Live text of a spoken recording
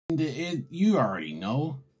You already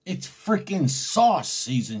know, it's freaking sauce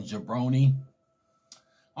season, jabroni.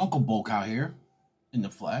 Uncle Bulk out here, in the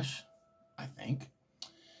flesh, I think.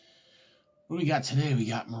 What do we got today? We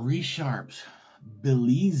got Marie Sharp's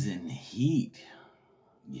Belizean Heat.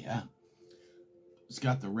 Yeah. It's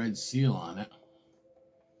got the red seal on it.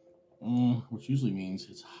 Which usually means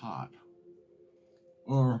it's hot.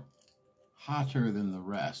 Or hotter than the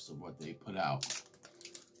rest of what they put out.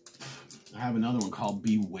 I have another one called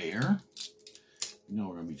Beware. You know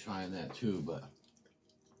we're going to be trying that too, but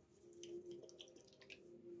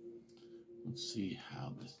let's see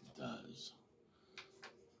how this does.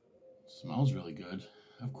 Smells really good.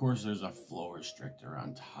 Of course, there's a flow restrictor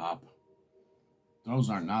on top. Those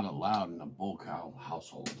are not allowed in a bulk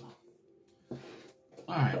household.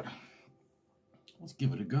 All right, let's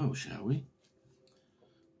give it a go, shall we?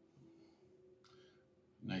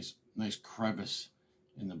 Nice crevice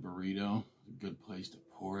in the burrito. A good place to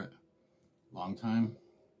pour it. Long time.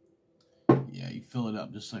 Yeah, you fill it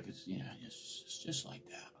up just like it's, yeah, it's just like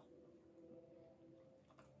that.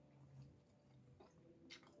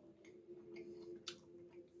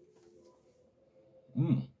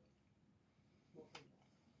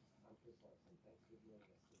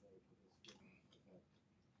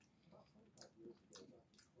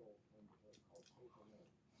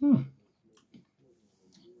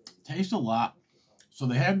 Tastes a lot. So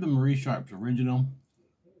they have the Marie Sharp's original,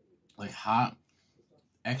 like hot,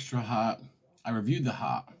 extra hot. I reviewed the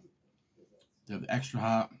hot. They have the extra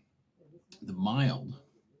hot, the mild.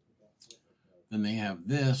 Then they have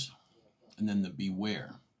this, and then the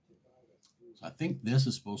Beware. So I think this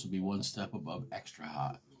is supposed to be one step above extra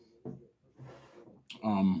hot.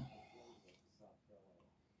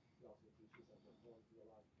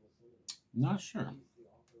 Not sure.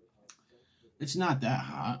 It's not that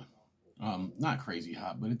hot. Not crazy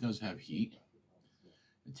hot, but it does have heat.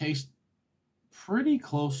 It tastes pretty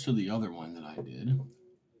close to the other one that I did.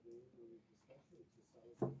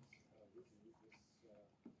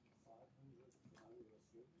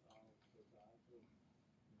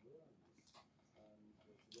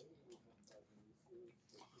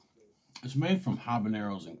 It's made from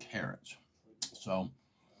habaneros and carrots. So,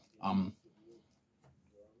 there's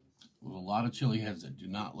a lot of chili heads that do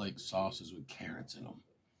not like sauces with carrots in them.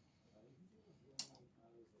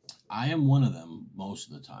 I am one of them most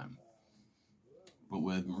of the time. But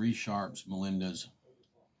with Marie Sharp's, Melinda's,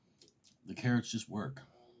 the carrots just work.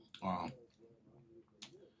 I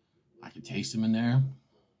can taste them in there.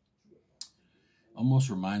 Almost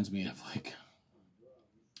reminds me of like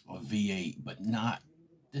a V8, but not,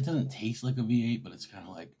 it doesn't taste like a V8, but it's kind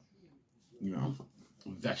of like, you know,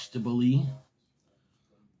 vegetable-y.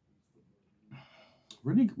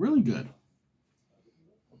 Really good.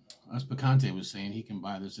 As Picante was saying, he can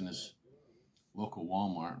buy this in his local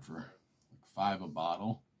Walmart for like $5 a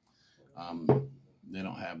bottle. They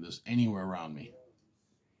don't have this anywhere around me.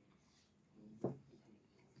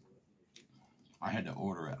 I had to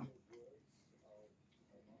order it.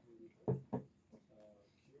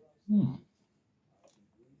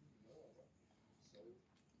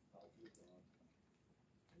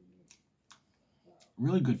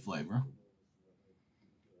 Really good flavor.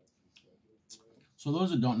 So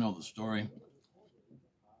those that don't know the story,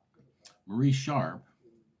 Marie Sharp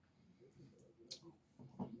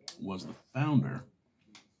was the founder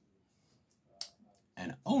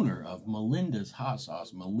and owner of Melinda's Hot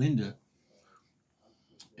Sauce. Melinda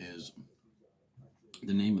is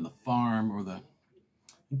the name of the farm, or I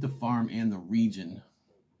think the farm and the region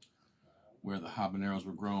where the habaneros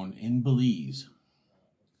were grown in Belize.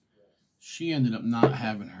 She ended up not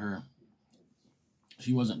having her,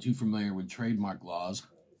 she wasn't too familiar with trademark laws.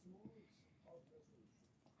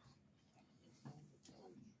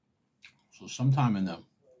 So sometime in the,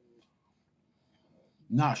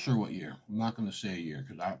 not sure what year, I'm not going to say a year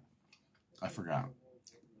because I forgot.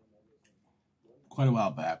 Quite a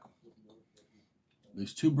while back,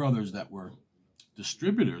 these two brothers that were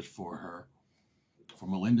distributors for her, for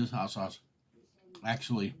Melinda's Hot Sauce,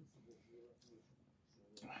 actually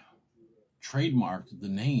trademarked the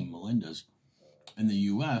name Melinda's in the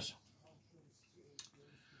U.S.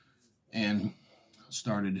 and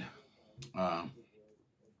started,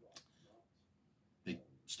 they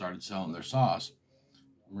started selling their sauce.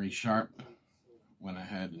 Marie Sharp went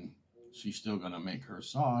ahead and she's still going to make her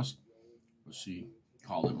sauce, but she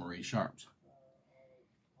called it Marie Sharp's.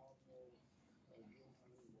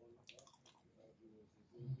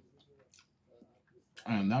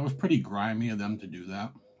 And that was pretty grimy of them to do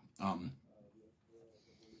that.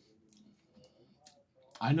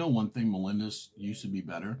 I know one thing, Melinda's used to be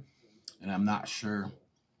better, and I'm not sure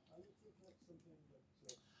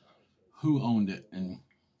who owned it in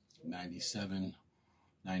 97,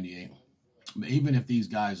 98. But even if these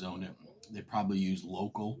guys owned it, they probably use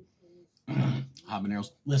local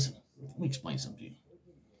habaneros. Listen, let me explain something to you.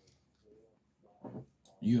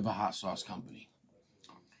 You have a hot sauce company.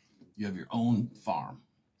 You have your own farm.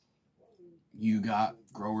 You got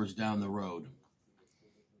growers down the road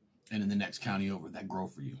and in the next county over that grow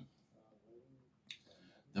for you.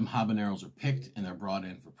 Them habaneros are picked and they're brought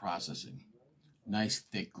in for processing. Nice,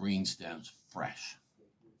 thick green stems, fresh.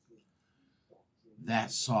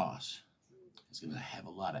 That sauce is going to have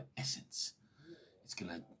a lot of essence. It's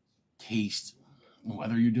going to taste,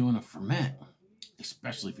 whether you're doing a ferment,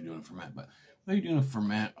 especially if you're doing a ferment, but whether you're doing a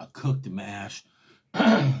ferment, a cooked mash,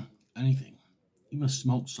 anything, even a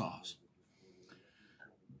smoked sauce,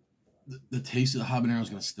 the taste of the habanero is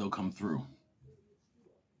going to still come through.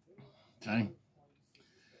 Okay?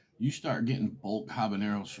 You start getting bulk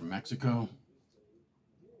habaneros from Mexico,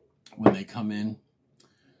 when they come in,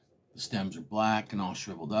 the stems are black and all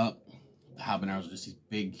shriveled up. The habaneros are just these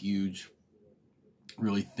big, huge,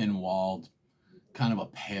 really thin-walled, kind of a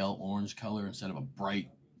pale orange color instead of a bright,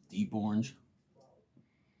 deep orange.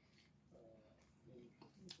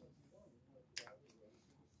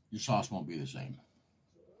 Your sauce won't be the same.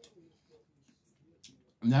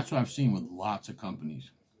 And that's what I've seen with lots of companies.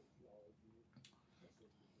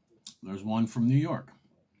 There's one from New York.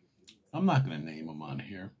 I'm not going to name them on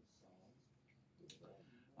here.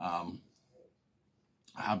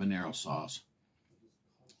 Habanero sauce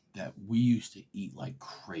that we used to eat like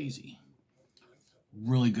crazy.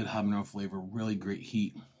 Really good habanero flavor, really great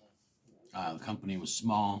heat. The company was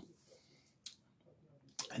small.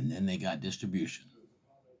 And then they got distribution.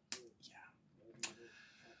 Yeah.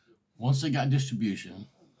 Once they got distribution,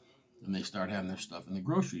 and they started having their stuff in the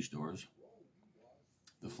grocery stores,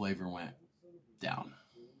 the flavor went down.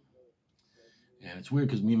 And it's weird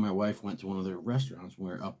because me and my wife went to one of their restaurants. We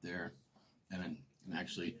were up there, and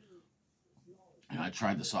actually, I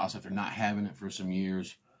tried the sauce after not having it for some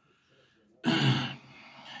years.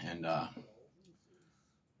 And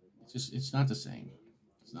it's not the same.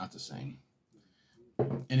 It's not the same.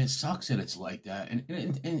 And it sucks that it's like that.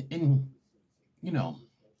 And you know,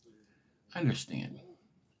 I understand.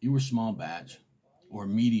 You were small batch or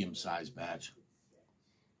medium-sized batch.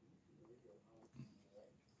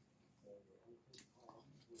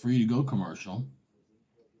 For you to go commercial,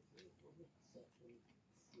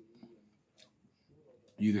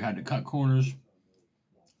 you either had to cut corners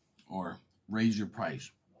or raise your price.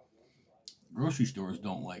 Grocery stores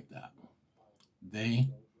don't like that. They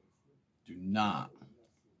do not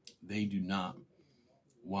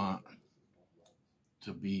want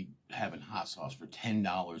to be having hot sauce for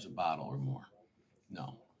 $10 a bottle or more.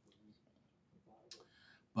 No.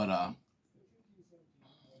 But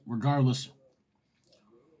regardless,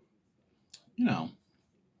 you know,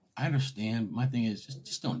 I understand. My thing is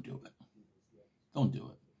just don't do it. Don't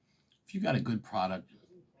do it. If you got a good product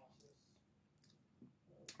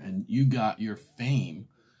and you got your fame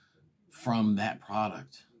from that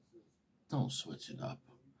product, don't switch it up.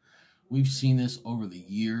 We've seen this over the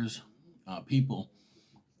years. People,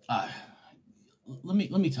 let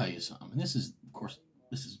me tell you something. And this is, of course,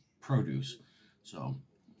 this is produce, so,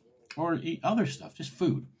 or eat other stuff, just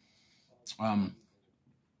food.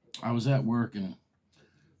 I was at work and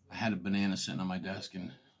I had a banana sitting on my desk,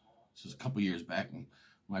 and this was a couple years back, and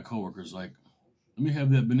my coworker's like, "Let me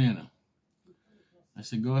have that banana." I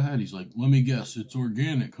said, "Go ahead." He's like, "Let me guess, it's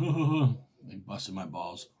organic." They busted my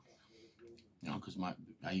balls, you know, because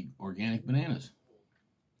I eat organic bananas.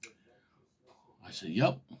 I said,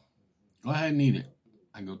 "Yep, go ahead and eat it."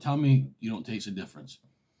 I go, "Tell me you don't taste a difference."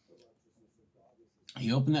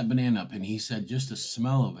 He opened that banana up, and he said just the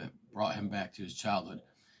smell of it brought him back to his childhood.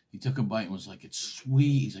 He took a bite and was like, "It's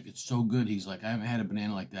sweet." He's like, "It's so good." He's like, "I haven't had a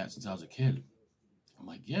banana like that since I was a kid." I'm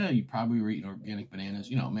like, "Yeah, you probably were eating organic bananas."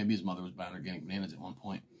 You know, maybe his mother was buying organic bananas at one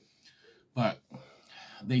point. But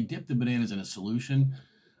they dip the bananas in a solution,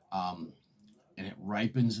 and it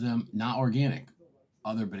ripens them. Not organic,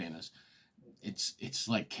 other bananas. It's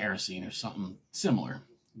like kerosene or something similar.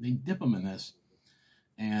 They dip them in this,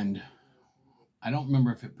 and I don't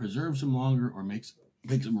remember if it preserves them longer or makes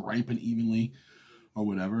them ripen evenly or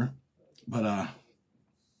whatever. But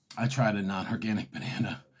I tried a non-organic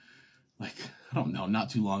banana, like, I don't know, not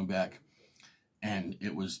too long back, and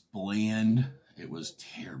it was bland. It was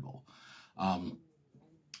terrible.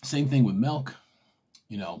 Same thing with milk.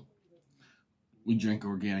 You know, we drink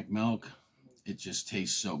organic milk. It just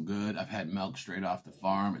tastes so good. I've had milk straight off the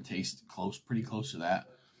farm. It tastes pretty close to that.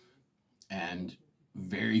 And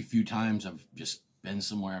very few times I've just been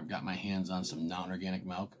somewhere, I've got my hands on some non-organic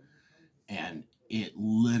milk, and it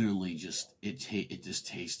literally just, it just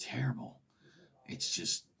tastes terrible. It's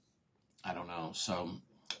just, I don't know. So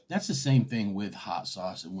that's the same thing with hot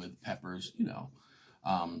sauce and with peppers, you know.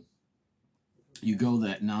 You go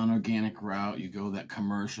that non-organic route, you go that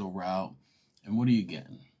commercial route, and what are you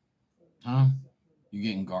getting? Huh? You're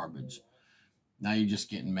getting garbage. Now you're just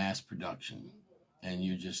getting mass production, and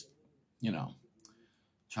you're just, you know,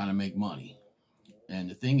 trying to make money. And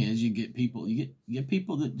the thing is, you get people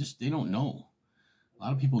that just, they don't know. A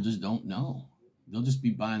lot of people just don't know. They'll just be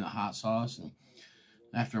buying the hot sauce, and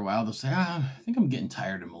after a while they'll say, I think I'm getting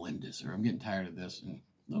tired of Melinda's, or I'm getting tired of this, and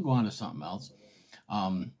they'll go on to something else.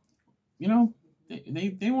 You know,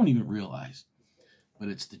 they won't even realize, but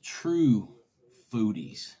it's the true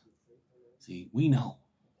foodies. See, we know.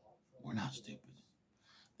 We're not stupid.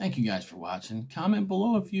 Thank you guys for watching. Comment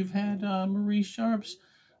below if you've had Marie Sharp's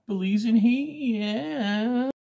Belizean heat. Yeah.